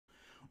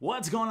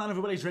What's going on,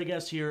 everybody?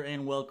 Dragast here,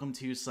 and welcome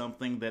to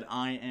something that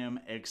I am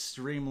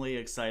extremely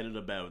excited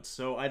about.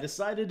 So I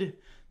decided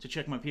to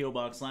check my P.O.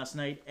 box last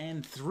night,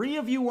 and 3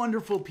 of you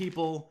wonderful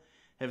people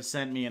have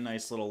sent me a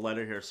nice little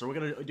letter here. So we're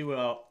going to do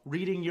a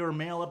reading your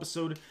mail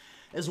episode,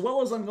 as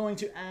well as I'm going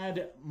to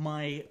add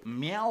my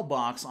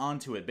Meowbox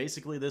onto it.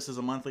 Basically, this is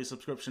a monthly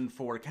subscription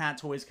for cat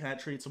toys, cat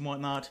treats, and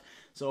whatnot.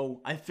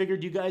 So I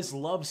figured you guys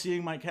love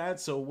seeing my cat,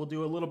 so we'll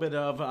do a little bit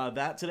of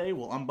that today.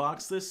 We'll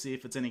unbox this, see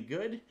if it's any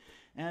good.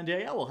 And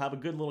yeah, we'll have a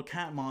good little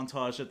cat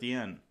montage at the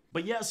end.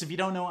 But yes, if you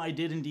don't know, I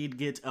did indeed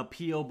get a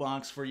P.O.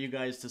 box for you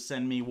guys to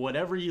send me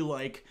whatever you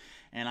like.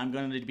 And I'm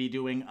going to be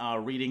doing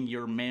reading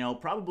your mail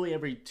probably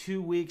every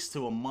 2 weeks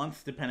to a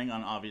month, depending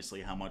on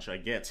obviously how much I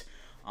get.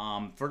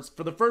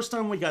 For the first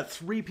time, we got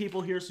 3 people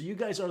here, so you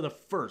guys are the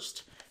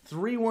first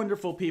 3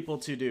 wonderful people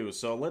to do.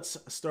 So let's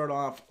start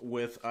off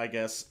with, I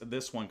guess,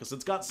 this one, because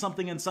it's got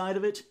something inside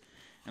of it,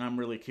 and I'm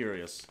really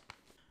curious.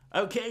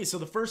 Okay, so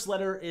the first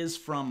letter is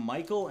from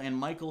Michael, and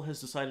Michael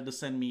has decided to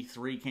send me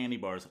 3 candy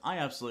bars. I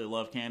absolutely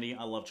love candy.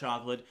 I love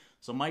chocolate.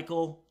 So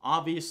Michael,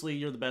 obviously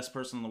you're the best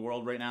person in the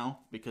world right now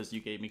because you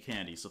gave me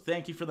candy. So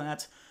thank you for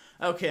that.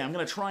 Okay, I'm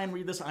going to try and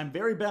read this. I'm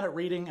very bad at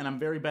reading, and I'm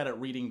very bad at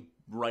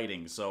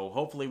writing. So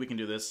hopefully we can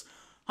do this.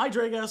 Hi,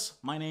 Dragas.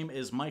 My name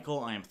is Michael.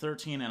 I am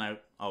 13, and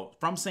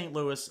from St.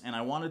 Louis, and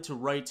I wanted to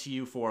write to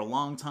you for a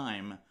long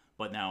time,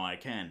 but now I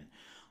can.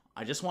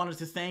 I just wanted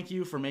to thank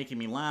you for making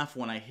me laugh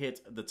when I hit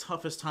the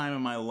toughest time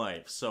in my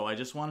life. So I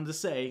just wanted to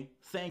say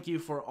thank you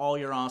for all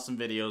your awesome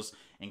videos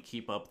and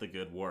keep up the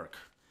good work.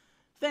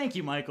 Thank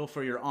you, Michael,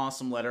 for your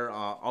awesome letter.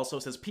 Also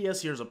it says,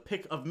 P.S. Here's a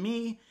pic of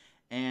me,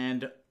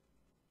 and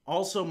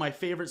also my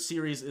favorite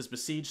series is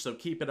Besiege, so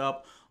keep it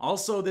up.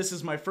 Also, this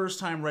is my first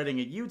time writing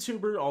a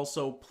YouTuber.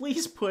 Also,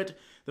 please put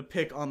the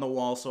pic on the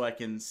wall so I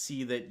can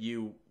see that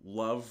you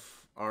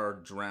love our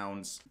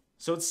drowns.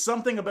 So it's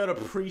something about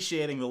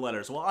appreciating the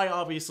letters. Well, I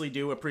obviously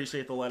do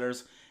appreciate the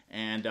letters,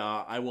 and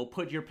I will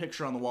put your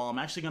picture on the wall. I'm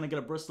actually going to get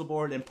a Bristol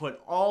board and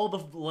put all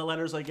the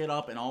letters I get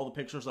up and all the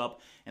pictures up,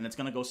 and it's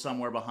going to go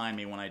somewhere behind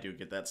me when I do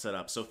get that set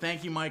up. So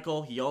thank you,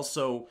 Michael. He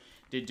also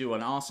did do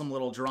an awesome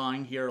little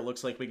drawing here. It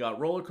looks like we got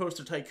Roller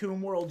Coaster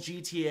Tycoon World,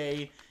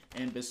 GTA,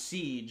 and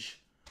Besiege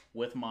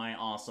with my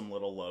awesome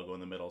little logo in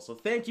the middle. So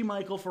thank you,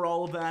 Michael, for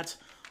all of that.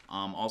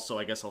 Also,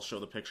 I guess I'll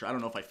show the picture. I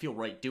don't know if I feel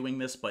right doing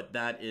this, but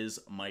that is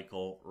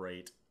Michael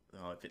right,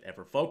 if it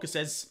ever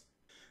focuses.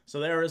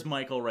 So there is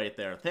Michael right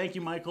there. Thank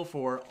you, Michael,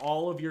 for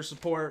all of your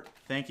support.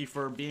 Thank you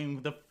for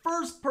being the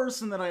first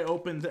person that I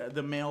opened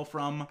the mail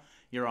from.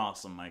 You're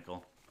awesome,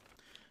 Michael.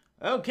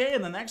 Okay,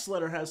 and the next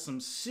letter has some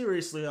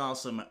seriously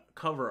awesome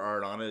cover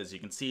art on it. As you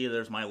can see,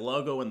 there's my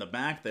logo in the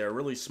back there.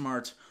 Really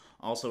smart.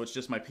 Also, it's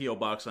just my P.O.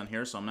 box on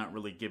here, so I'm not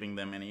really giving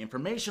them any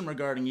information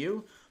regarding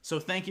you. So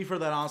thank you for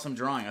that awesome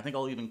drawing. I think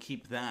I'll even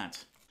keep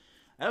that.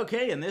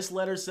 Okay, and this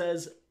letter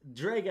says,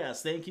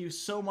 Dragas, thank you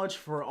so much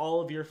for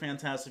all of your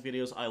fantastic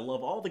videos. I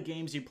love all the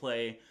games you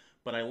play,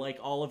 but I like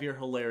all of your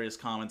hilarious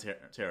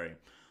commentary.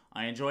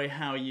 I enjoy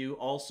how you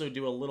also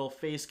do a little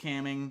face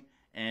camming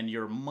and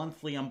your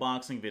monthly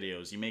unboxing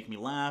videos. You make me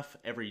laugh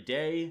every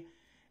day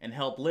and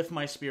help lift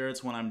my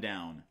spirits when I'm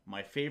down.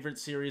 My favorite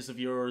series of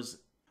yours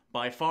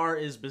by far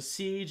is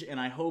Besiege, and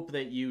I hope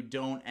that you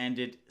don't end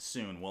it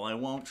soon. Well, I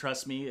won't,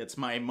 trust me. It's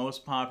my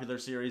most popular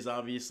series,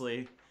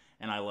 obviously,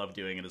 and I love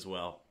doing it as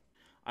well.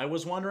 I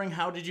was wondering,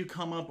 how did you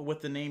come up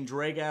with the name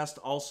Dragast?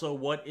 Also,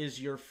 what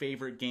is your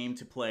favorite game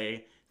to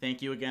play?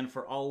 Thank you again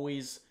for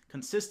always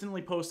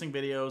consistently posting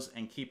videos,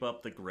 and keep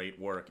up the great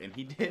work. And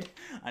he did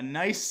a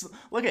nice...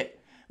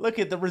 Look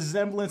at the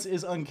resemblance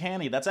is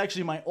uncanny. That's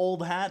actually my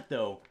old hat,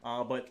 though.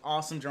 But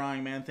awesome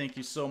drawing, man. Thank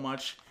you so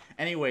much.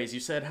 Anyways, you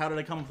said, how did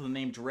I come up with the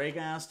name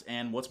Dragast,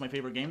 and what's my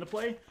favorite game to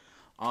play?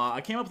 I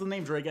came up with the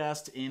name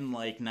Dragast in,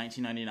 like,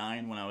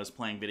 1999 when I was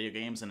playing video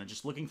games, and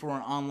just looking for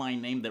an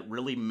online name that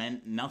really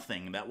meant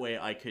nothing. That way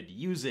I could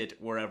use it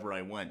wherever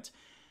I went.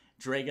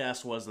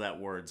 Dragast was that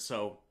word,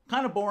 so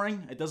kind of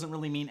boring. It doesn't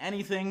really mean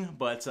anything,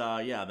 but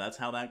yeah, that's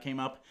how that came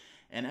up.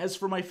 And as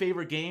for my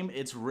favorite game,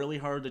 it's really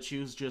hard to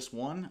choose just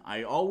one.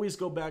 I always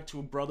go back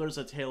to Brothers: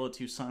 A Tale of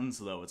Two Sons,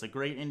 though. It's a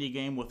great indie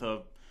game with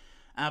a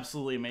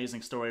absolutely amazing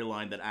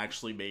storyline that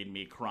actually made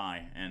me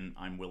cry, and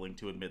I'm willing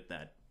to admit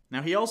that.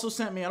 Now, he also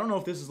sent me, I don't know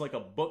if this is like a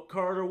book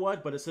card or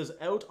what, but it says,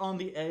 out on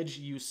the edge,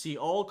 you see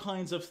all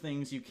kinds of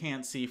things you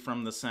can't see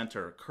from the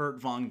center. Kurt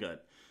Vonnegut.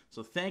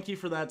 So thank you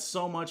for that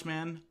so much,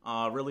 man.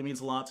 Really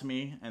means a lot to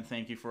me, and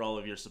thank you for all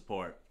of your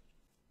support.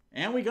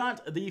 And we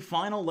got the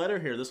final letter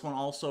here. This one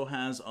also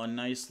has a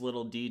nice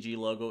little DG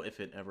logo, if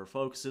it ever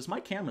focuses. My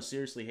camera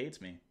seriously hates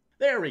me.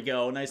 There we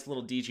go, nice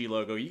little DG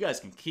logo. You guys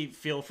can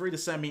feel free to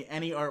send me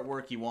any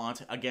artwork you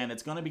want. Again,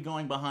 it's going to be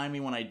going behind me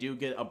when I do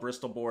get a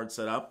Bristol board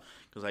set up,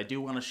 because I do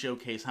want to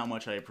showcase how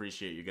much I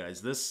appreciate you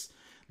guys. This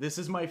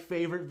is my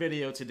favorite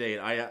video to date.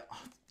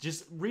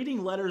 Just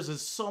reading letters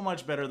is so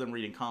much better than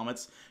reading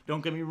comments.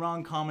 Don't get me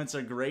wrong, comments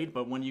are great,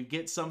 but when you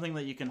get something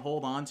that you can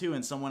hold on to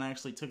and someone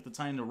actually took the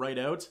time to write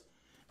out,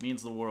 it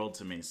means the world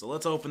to me. So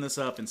let's open this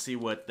up and see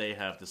what they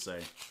have to say.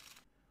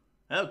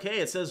 Okay,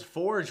 it says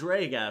for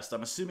Dragast.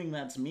 I'm assuming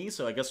that's me,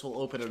 so I guess we'll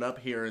open it up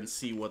here and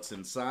see what's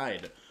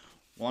inside.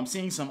 Well, I'm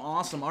seeing some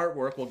awesome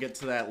artwork. We'll get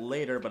to that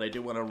later, but I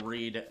do want to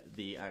read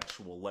the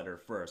actual letter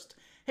first.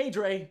 Hey,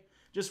 Dre.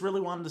 Just really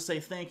wanted to say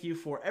thank you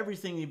for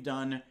everything you've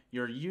done.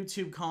 Your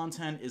YouTube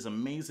content is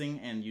amazing,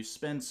 and you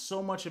spend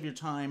so much of your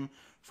time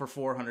for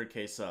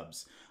 400k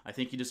subs. I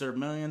think you deserve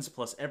millions,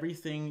 plus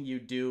everything you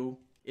do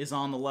is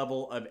on the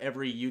level of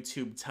every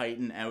YouTube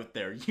Titan out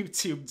there.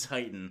 YouTube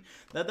Titan.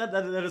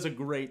 That is a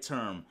great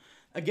term.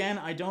 Again,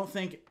 I don't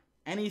think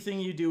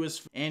anything you do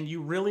is... And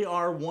you really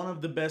are one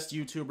of the best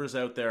YouTubers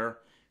out there.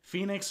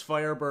 Phoenix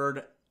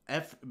Firebird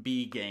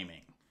FB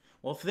Gaming.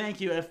 Well, thank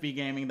you, FB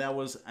Gaming. That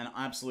was an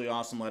absolutely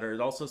awesome letter.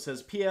 It also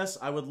says, P.S.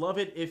 I would love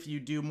it if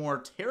you do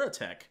more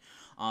TerraTech.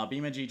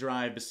 BeamNG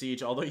Drive,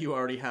 Besiege, although you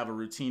already have a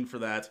routine for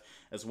that,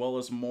 as well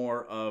as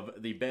more of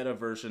the beta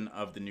version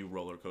of the new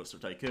Roller Coaster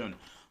Tycoon.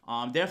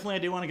 Definitely, I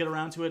do want to get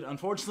around to it.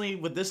 Unfortunately,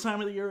 with this time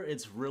of the year,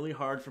 it's really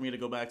hard for me to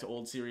go back to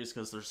old series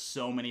because there's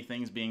so many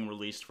things being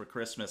released for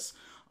Christmas.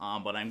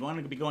 But I'm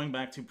going to be going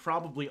back to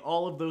probably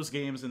all of those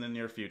games in the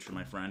near future,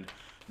 my friend.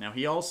 Now,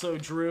 he also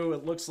drew,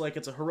 it looks like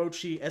it's a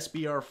Hirochi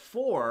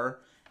SBR4,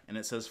 and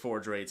it says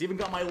Forge Ray. It's even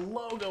got my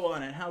logo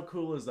on it. How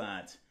cool is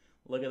that?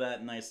 Look at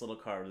that nice little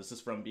card. This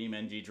is from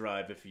BeamNG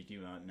Drive, if you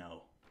do not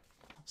know.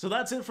 So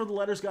that's it for the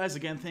letters, guys.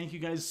 Again, thank you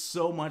guys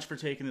so much for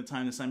taking the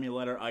time to send me a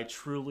letter. I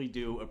truly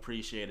do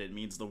appreciate it. It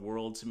means the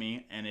world to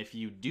me. And if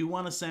you do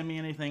want to send me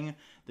anything,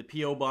 the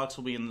P.O. box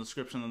will be in the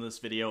description of this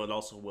video. It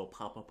also will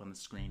pop up on the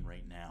screen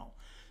right now.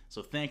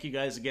 So thank you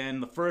guys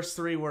again. The first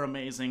three were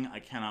amazing. I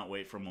cannot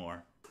wait for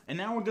more. And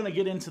now we're going to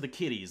get into the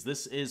kitties.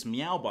 This is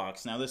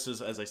Meowbox. Now this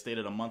is, as I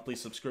stated, a monthly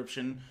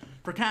subscription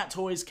for cat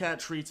toys, cat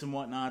treats, and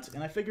whatnot.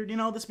 And I figured, you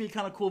know, this would be a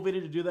kind of cool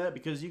video to do that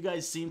because you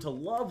guys seem to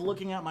love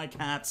looking at my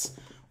cats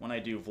when I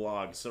do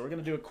vlogs. So we're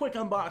going to do a quick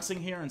unboxing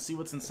here and see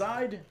what's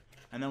inside,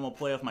 and then we'll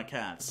play with my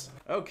cats.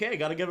 Okay,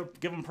 gotta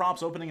give them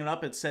props opening it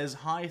up. It says,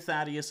 Hi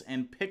Thaddeus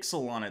and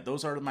Pixel on it.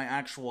 Those are my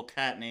actual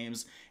cat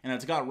names, and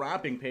it's got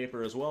wrapping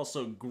paper as well,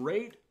 so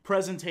great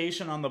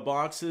presentation on the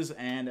boxes,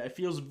 and it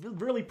feels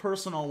really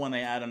personal when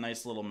they add a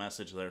nice little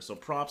message there, so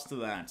props to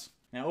that.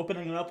 Now,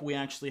 opening it up, we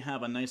actually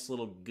have a nice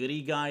little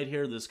goodie guide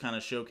here. This kind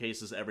of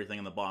showcases everything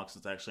in the box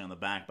that's actually on the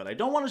back, but I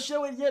don't want to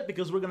show it yet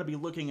because we're going to be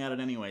looking at it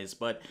anyways,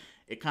 but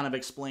it kind of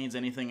explains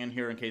anything in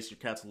here in case your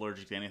cat's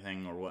allergic to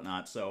anything or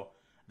whatnot, so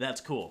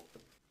that's cool.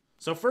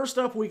 So first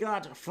up, we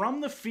got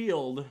From the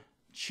Field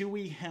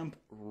Chewy Hemp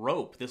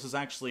Rope. This is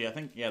actually, I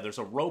think, yeah, there's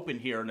a rope in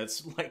here, and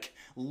it's like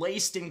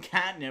laced in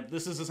catnip.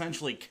 This is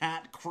essentially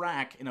cat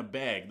crack in a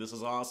bag. This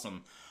is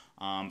awesome.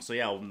 So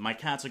yeah, my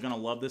cats are gonna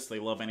love this. They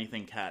love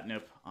anything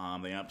catnip.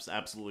 They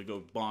absolutely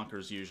go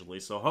bonkers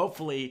usually. So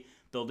hopefully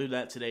they'll do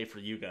that today for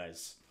you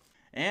guys.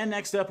 And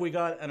next up, we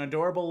got an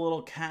adorable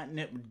little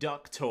catnip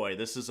duck toy.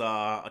 This is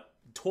a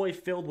toy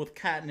filled with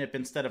catnip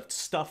instead of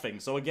stuffing.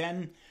 So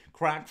again,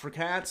 crack for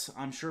cats.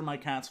 I'm sure my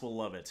cats will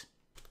love it.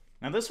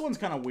 Now this one's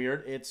kind of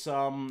weird. It's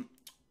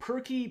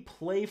Perky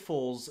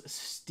Playful's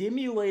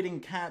Stimulating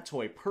Cat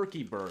Toy,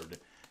 Perky Bird.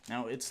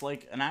 Now it's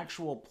like an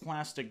actual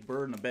plastic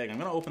bird in a bag. I'm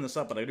going to open this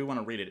up, but I do want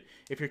to read it.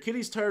 If your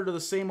kitty's tired of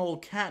the same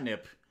old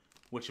catnip,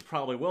 which it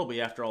probably will be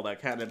after all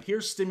that catnip,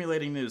 here's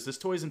stimulating news. This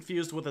toy is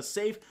infused with a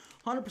safe,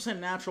 100%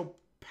 natural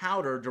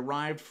powder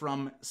derived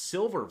from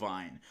silver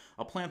vine,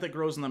 a plant that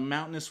grows in the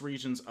mountainous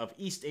regions of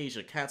East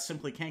Asia. Cats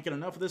simply can't get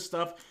enough of this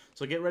stuff,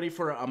 so get ready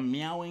for a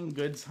meowing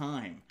good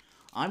time.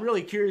 I'm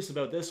really curious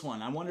about this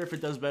one. I wonder if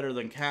it does better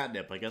than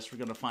catnip. I guess we're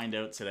going to find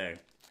out today.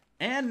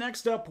 And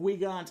next up, we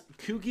got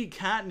Kooky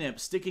Catnip.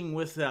 Sticking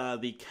with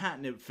the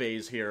catnip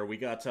phase here, we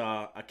got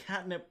a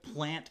catnip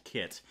plant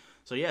kit.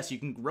 So yes, you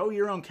can grow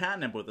your own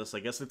catnip with this. I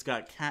guess it's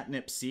got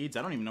catnip seeds.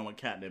 I don't even know what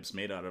catnip's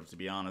made out of, to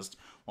be honest.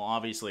 Well,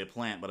 obviously a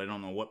plant, but I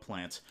don't know what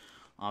plant.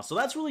 So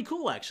that's really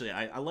cool, actually.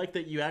 I like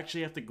that you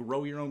actually have to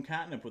grow your own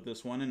catnip with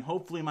this one, and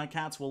hopefully my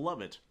cats will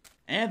love it.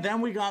 And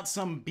then we got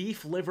some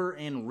beef liver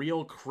and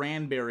real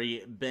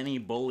cranberry Benny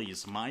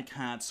Bullies. My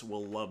cats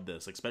will love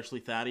this, especially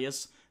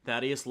Thaddeus.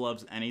 Thaddeus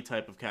loves any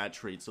type of cat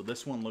treat, so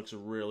this one looks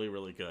really,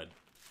 really good.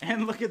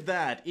 And look at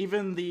that.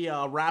 Even the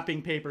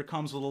wrapping paper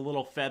comes with a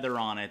little feather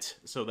on it,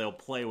 so they'll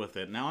play with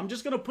it. Now, I'm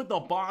just going to put the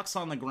box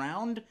on the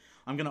ground.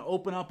 I'm going to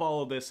open up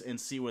all of this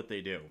and see what they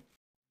do.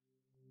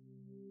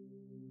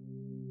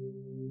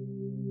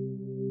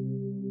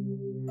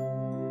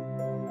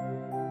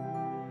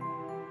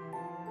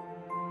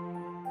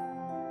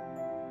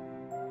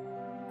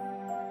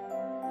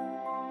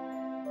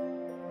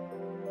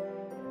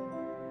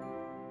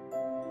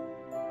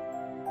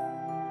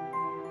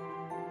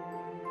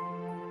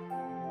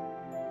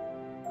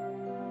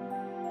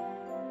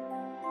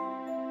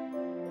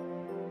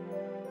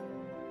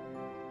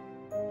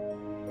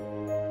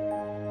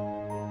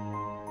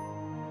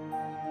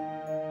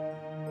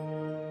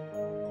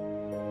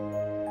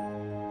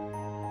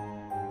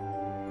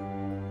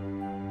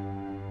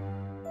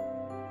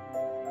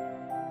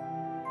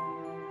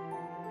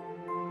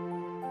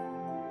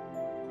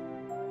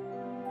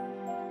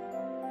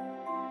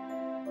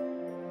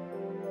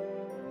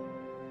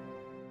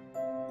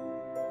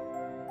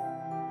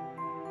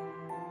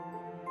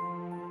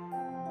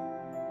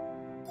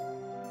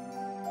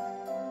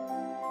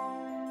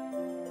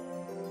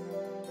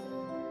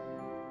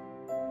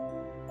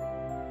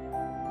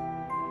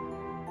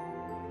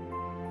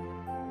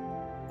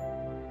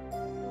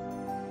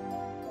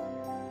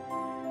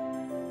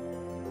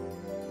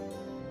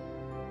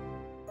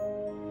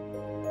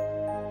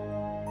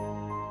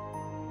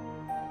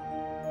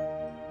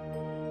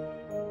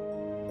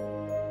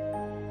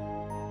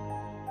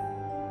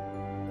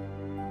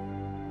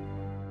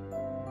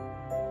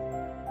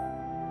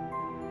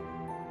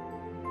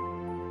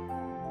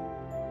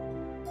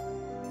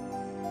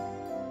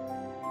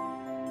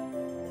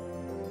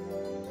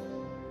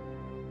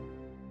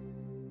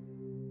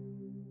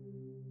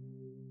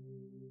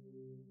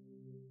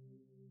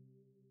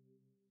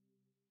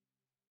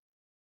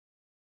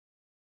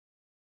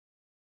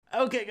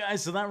 Okay,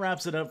 guys, so that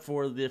wraps it up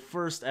for the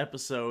first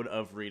episode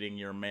of Reading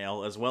Your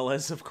Mail, as well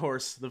as, of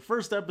course, the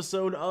first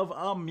episode of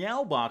a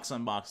Meowbox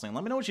unboxing.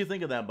 Let me know what you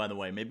think of that, by the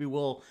way. Maybe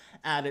we'll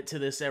add it to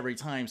this every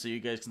time so you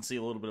guys can see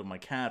a little bit of my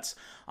cats.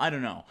 I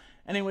don't know.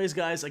 Anyways,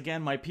 guys,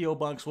 again, my P.O.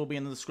 Box will be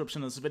in the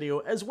description of this video,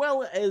 as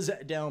well as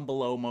down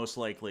below, most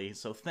likely.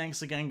 So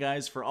thanks again,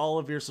 guys, for all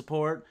of your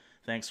support.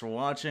 Thanks for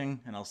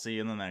watching, and I'll see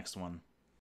you in the next one.